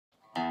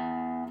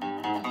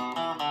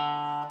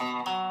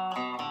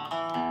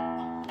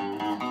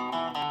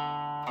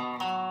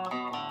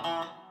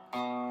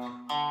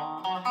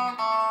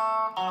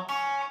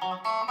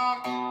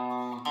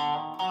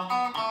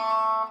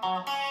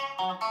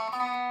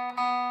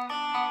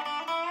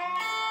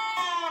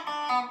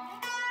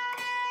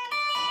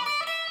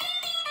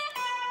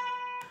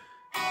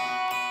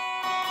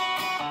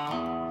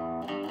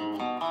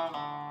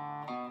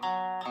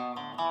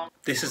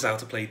This is how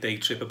to play Day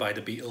Tripper by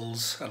the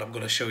Beatles, and I'm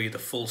going to show you the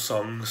full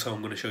song. So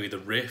I'm going to show you the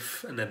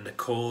riff, and then the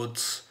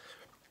chords,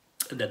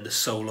 and then the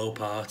solo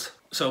part.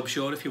 So I'm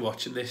sure if you're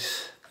watching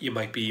this, you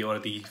might be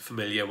already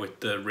familiar with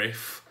the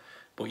riff,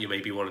 but you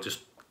maybe want to just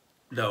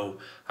know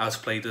how to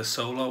play the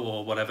solo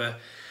or whatever.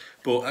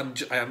 But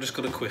I am just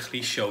going to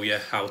quickly show you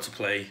how to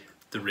play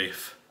the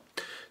riff.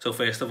 So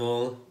first of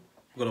all,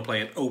 we're going to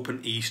play an open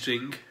E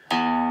string,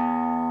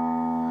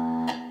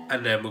 and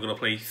then we're going to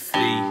play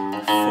 3,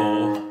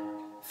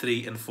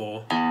 and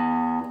 4,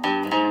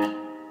 and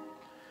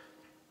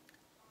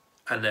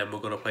then we're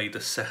going to play the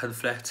 2nd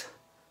fret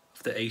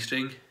of the A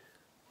string,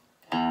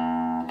 and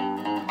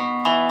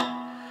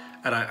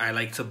I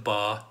like to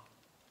bar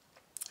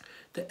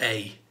the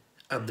A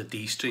and the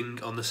D string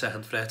on the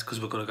 2nd fret because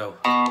we're going to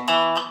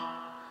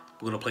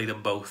play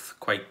them both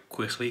quite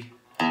quickly.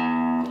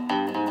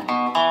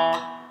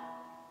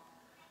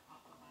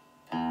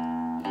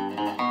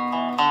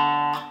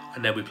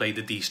 And then we play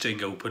the D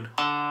string open,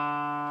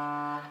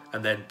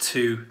 and then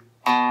 2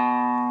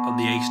 on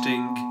the A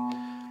string,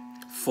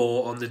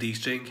 4 on the D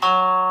string,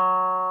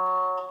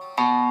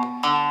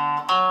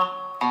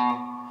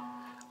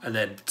 and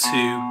then 2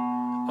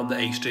 on the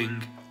A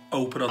string,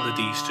 open on the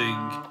D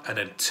string, and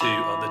then 2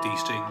 on the D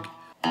string.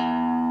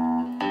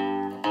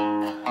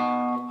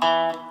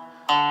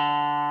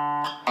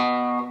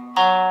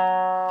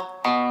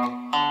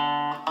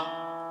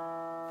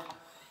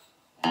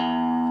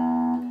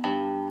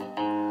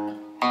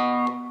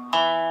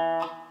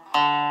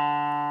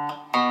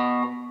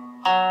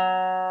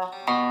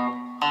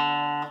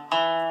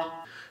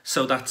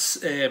 So that's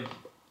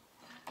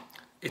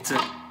it's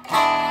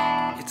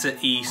a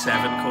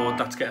E7 chord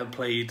that's getting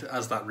played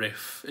as that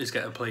riff is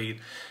getting played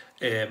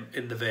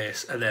in the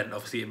verse, and then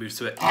obviously it moves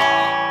to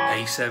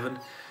A7.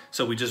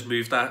 So we just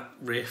move that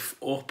riff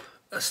up.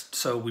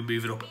 So we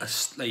move it up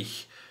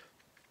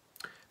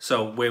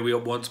so where we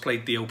once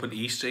played the open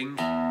E string,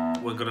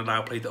 we're gonna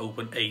now play the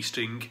open A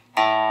string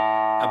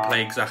and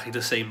play exactly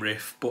the same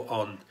riff, but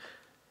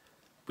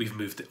we've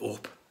moved it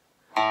up.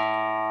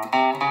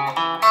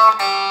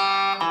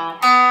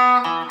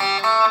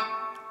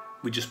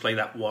 We just play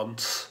that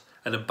once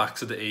and then back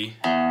to the E.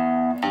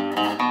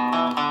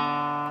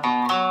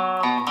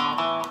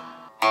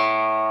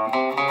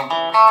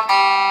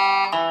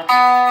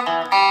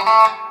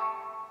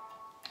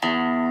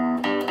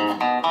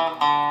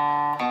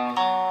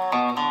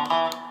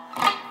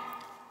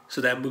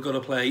 So then we're going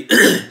to play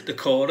the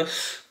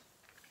chorus.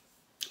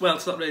 Well,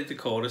 it's not really the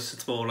chorus,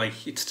 it's more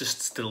like it's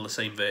just still the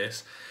same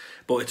verse,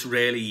 but it's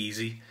really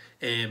easy.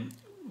 We're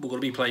going to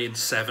be playing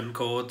 7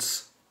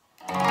 chords.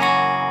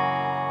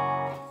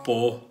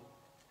 But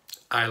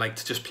I like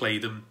to just play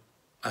them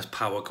as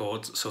power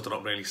chords, so they're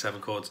not really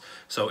 7 chords.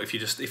 So if you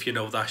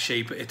know that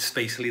shape, it's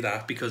basically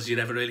that, because you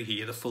never really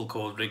hear the full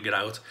chord ringing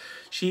out.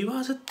 She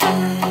was a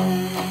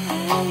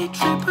day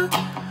tripper,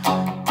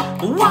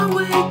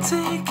 one-way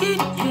ticket,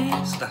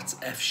 yeah. So that's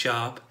F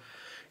sharp.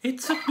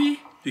 It took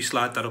me, we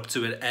slide that up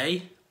to an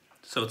A,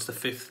 so it's the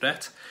 5th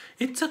fret.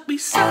 It took me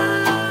so,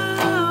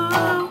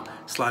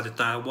 slide it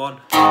down 1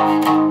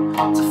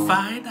 to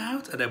find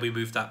out, and then we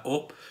move that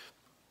up,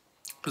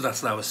 because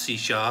that's now a C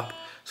sharp,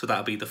 so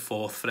that'll be the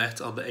 4th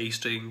fret on the A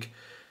string,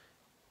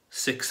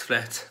 6th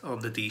fret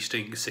on the D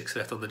string, 6th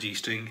fret on the G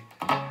string.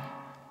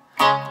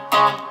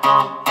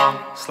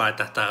 Slide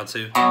that down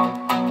to,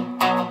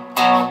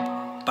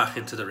 back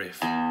into the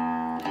riff.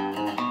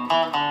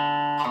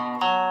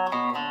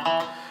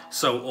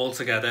 So all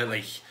together,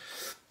 like,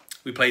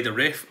 we play the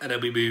riff and then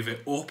we move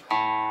it up,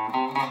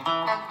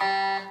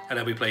 and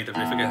then we play the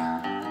riff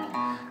again.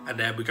 And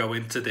then we go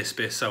into this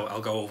bit, so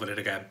I'll go over it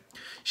again.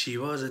 She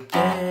was a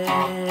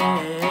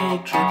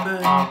day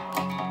tripper,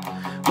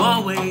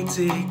 one-way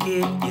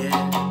ticket,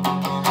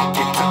 yeah.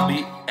 It took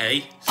me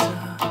A,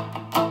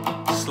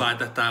 slide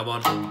that down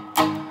 1,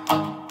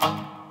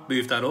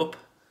 move that up,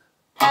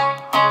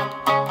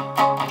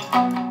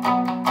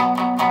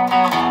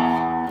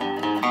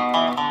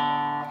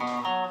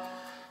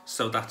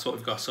 so that's what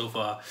we've got so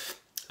far.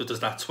 So it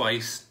does that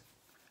twice,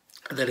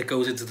 and then it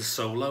goes into the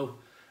solo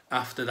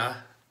after that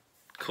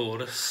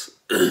chorus.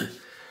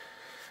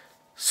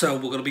 So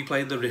we're going to be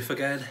playing the riff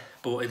again,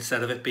 but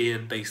instead of it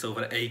being based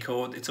over an A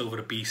chord, it's over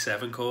a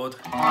B7 chord.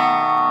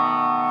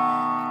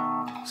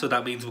 So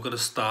that means we're going to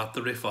start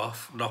the riff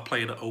off not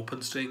playing an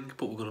open string,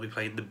 but we're going to be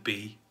playing the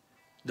B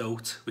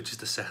note, which is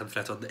the 2nd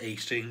fret on the A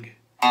string.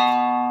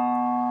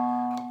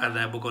 And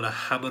then we're going to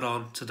hammer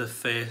on to the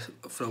 1st,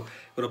 so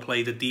we're going to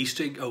play the D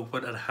string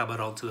open and hammer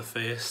on to the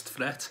 1st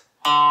fret.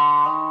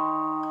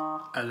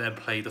 And then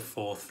play the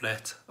 4th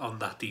fret on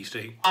that D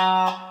string.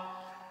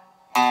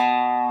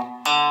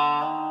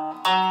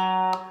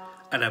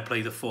 And then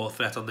play the 4th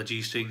fret on the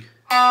G string.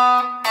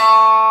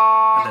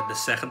 And then the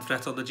 2nd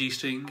fret on the G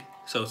string.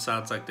 So it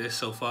sounds like this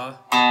so far.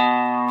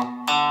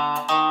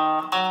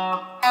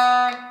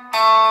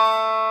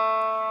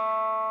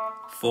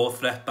 4th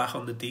fret back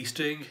on the D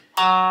string.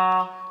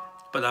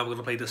 But now we're going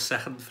to play the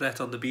 2nd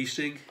fret on the B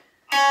string.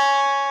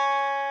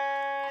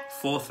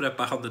 4th fret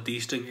back on the D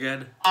string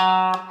again.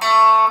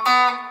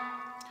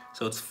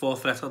 So it's 4th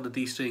fret on the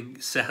D string,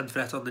 2nd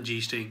fret on the G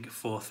string,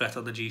 4th fret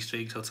on the G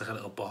string, so it's like a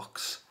little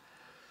box.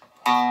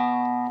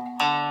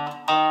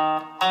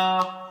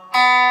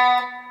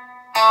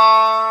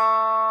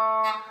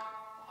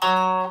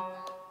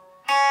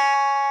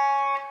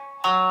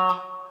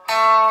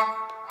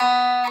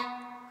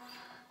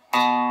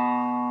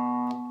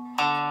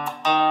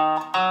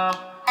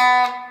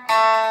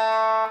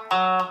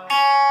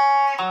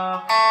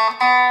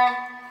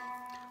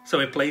 So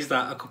it plays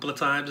that a couple of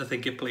times. I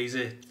think it plays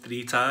it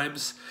 3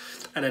 times,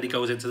 and then it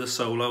goes into the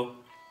solo.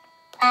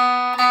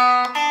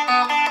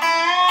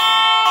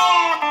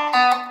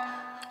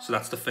 So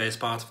that's the first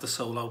part of the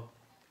solo.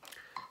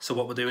 So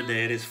what we're doing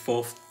there is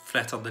 4th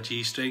fret on the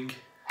G string,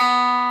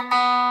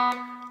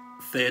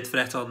 3rd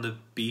fret on the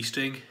B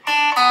string,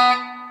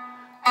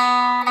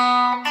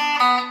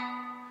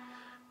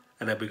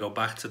 and then we go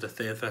back to the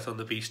 3rd fret on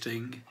the B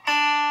string,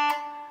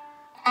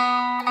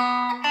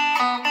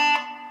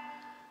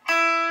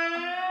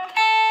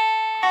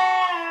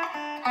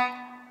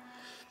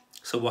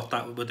 so what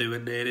that we're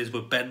doing there is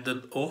we're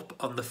bending up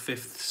on the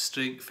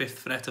 5th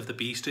fret of the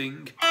B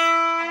string,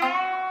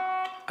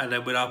 and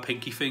then with our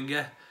pinky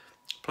finger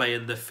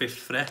playing the 5th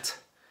fret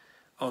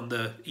on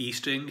the E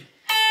string,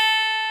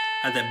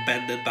 and then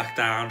bending back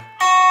down.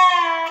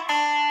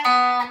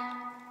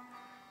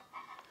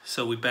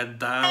 So we bend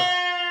down,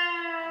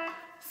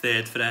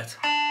 3rd fret,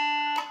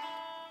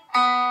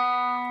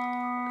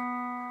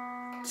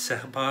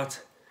 2nd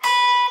part.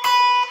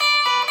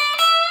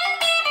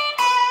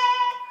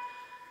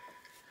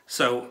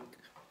 So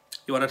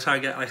you want to try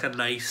and get like a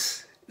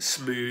nice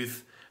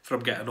smooth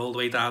from getting all the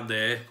way down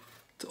there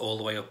to all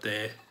the way up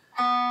there.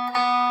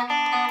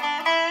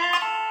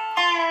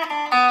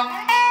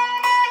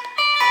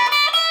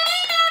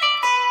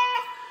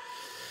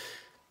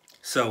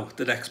 So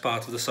the next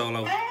part of the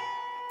solo,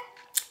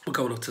 we're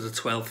going up to the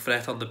 12th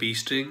fret on the B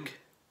string,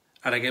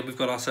 and again we've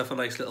got ourselves a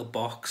nice little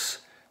box,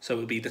 so it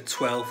would be the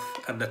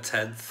 12th and the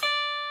 10th.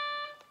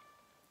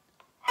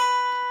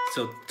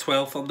 So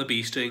 12th on the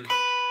B string,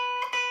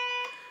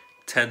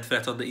 10th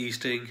fret on the E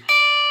string,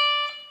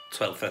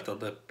 12th fret on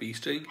the B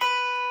string,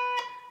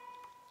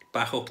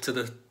 back up to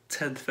the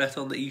 10th fret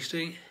on the E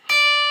string,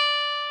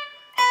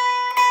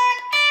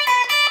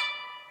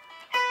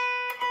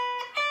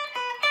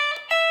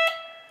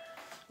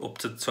 up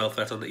to the 12th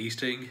fret on the E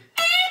string.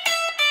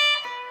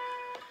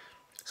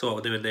 So what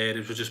we're doing there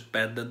is we're just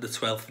bending the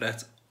 12th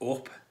fret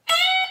up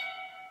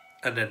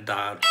and then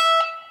down.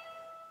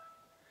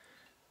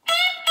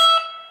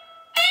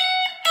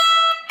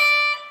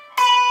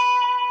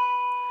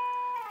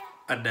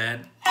 And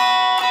then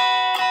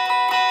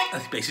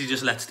it basically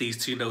just lets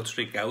these 2 notes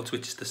ring out,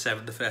 which is the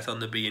 7th fret on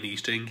the B and E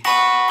string,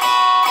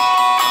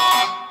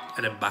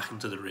 and then back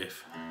into the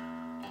riff.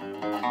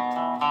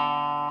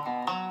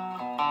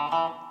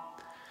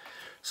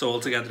 So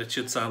altogether it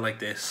should sound like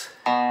this.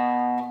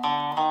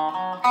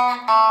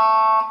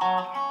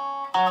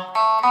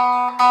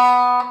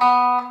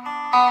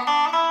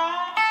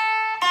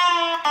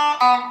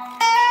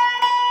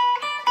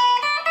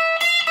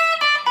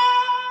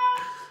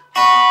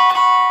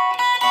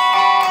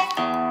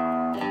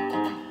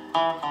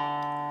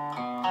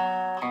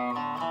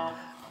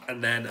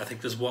 And then I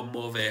think there's one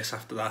more verse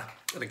after that,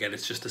 and again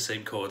it's just the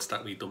same chords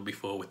that we've done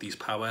before with these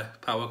power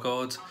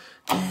chords.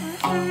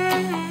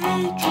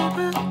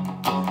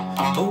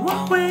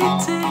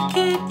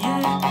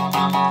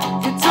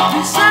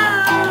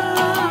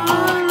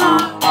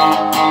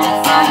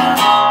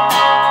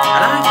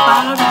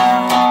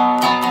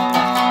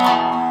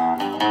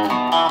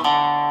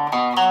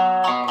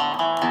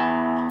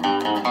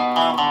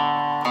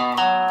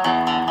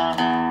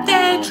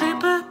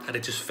 And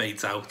it just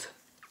fades out.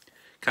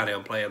 Carry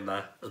on playing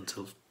that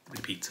until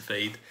repeat to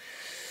fade.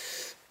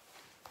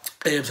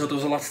 So there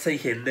was a lot to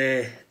take in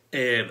there.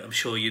 I'm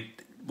sure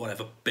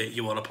whatever bit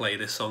you want to play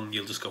this song,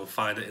 you'll just go and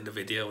find it in the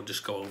video and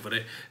just go over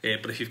it.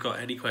 But if you've got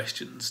any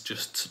questions,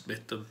 just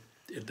submit them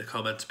in the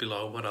comments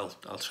below, and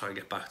I'll try and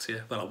get back to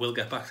you. Well, I will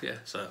get back to you.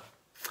 So,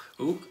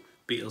 ooh,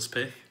 Beatles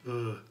pick.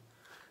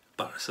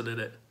 Embarrassing,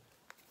 innit?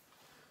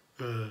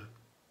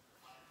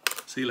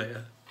 See you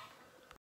later.